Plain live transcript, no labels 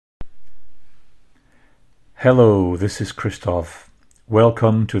Hello, this is Christoph.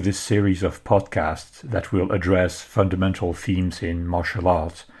 Welcome to this series of podcasts that will address fundamental themes in martial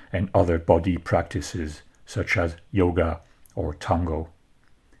arts and other body practices such as yoga or Tango.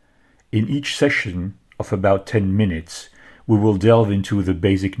 In each session of about 10 minutes, we will delve into the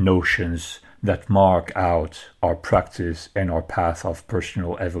basic notions that mark out our practice and our path of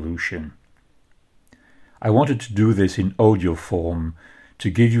personal evolution. I wanted to do this in audio form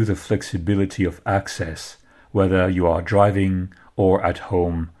to give you the flexibility of access whether you are driving or at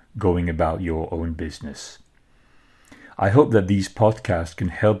home going about your own business. I hope that these podcasts can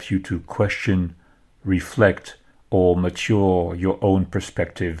help you to question, reflect, or mature your own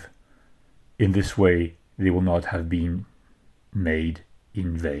perspective. In this way, they will not have been made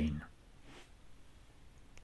in vain.